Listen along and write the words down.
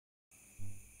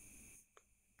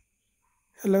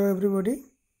Hello everybody.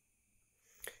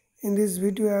 In this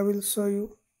video I will show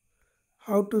you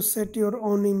how to set your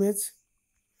own image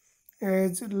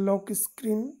as lock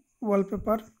screen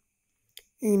wallpaper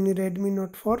in Redmi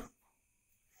Note 4.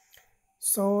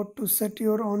 So to set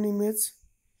your own image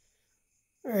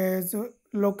as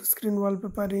lock screen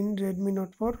wallpaper in Redmi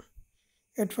Note 4,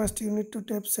 at first you need to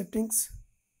tap settings.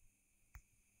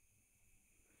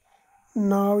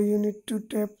 Now you need to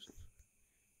tap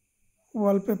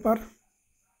wallpaper.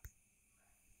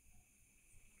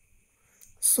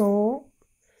 So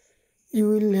you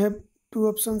will have two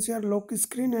options here, lock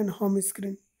screen and home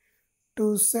screen.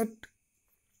 To set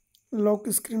lock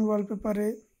screen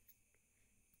wallpaper,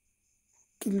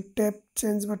 tap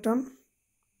change button.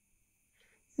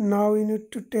 Now you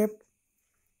need to tap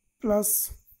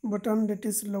plus button that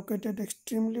is located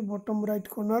extremely bottom right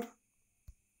corner.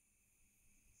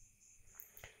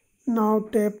 Now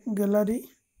tap gallery.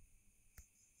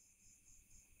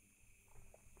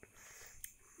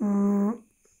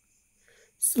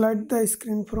 Slide the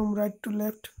screen from right to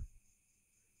left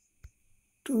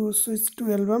to switch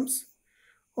to albums,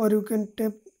 or you can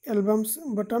tap albums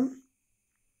button.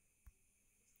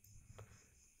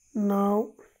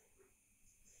 Now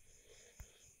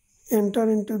enter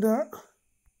into the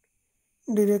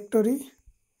directory.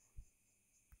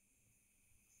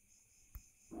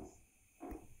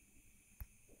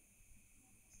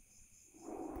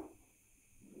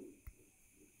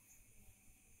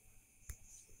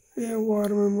 A war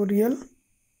memorial.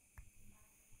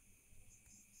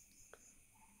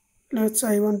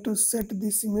 I want to set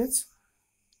this image.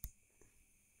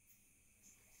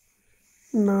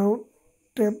 Now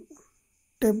tap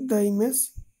the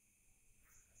image.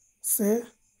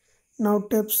 Now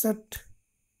tap set.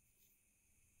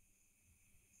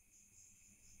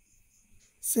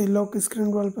 Lock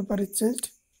screen wallpaper is changed.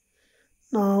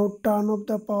 Now turn off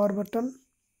the power button.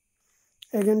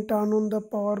 Again turn on the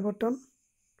power button.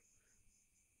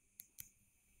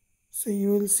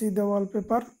 You will see the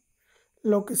wallpaper,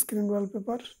 lock screen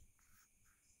wallpaper.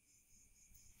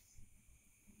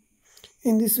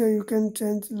 In this way you can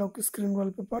change lock screen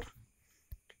wallpaper.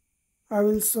 I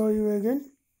will show you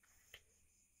again.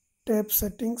 Tap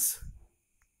settings,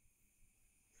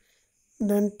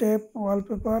 then tap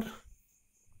wallpaper.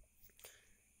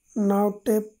 Now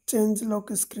tap change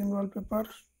lock screen wallpaper.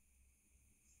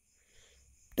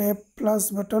 Tap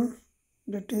plus button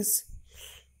that is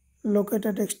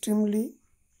located extremely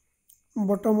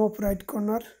bottom of right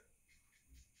corner.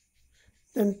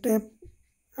 Then tap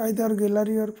either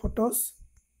gallery or photos.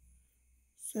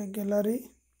 Gallery.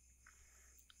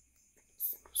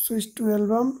 Switch to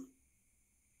album.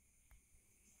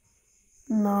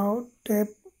 Now tap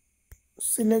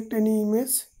select any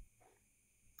image.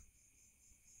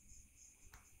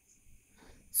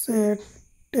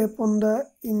 Tap on the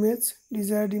image,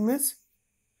 desired image.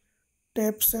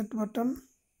 Tap set button.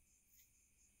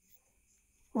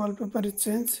 Wallpaper is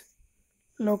changed.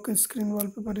 Lock screen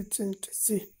wallpaper is changed.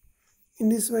 In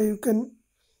this way you can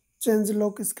change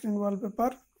lock screen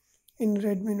wallpaper in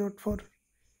Redmi Note 4.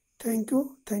 Thank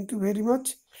you very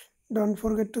much. Don't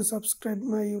forget to subscribe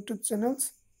my YouTube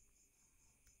channels.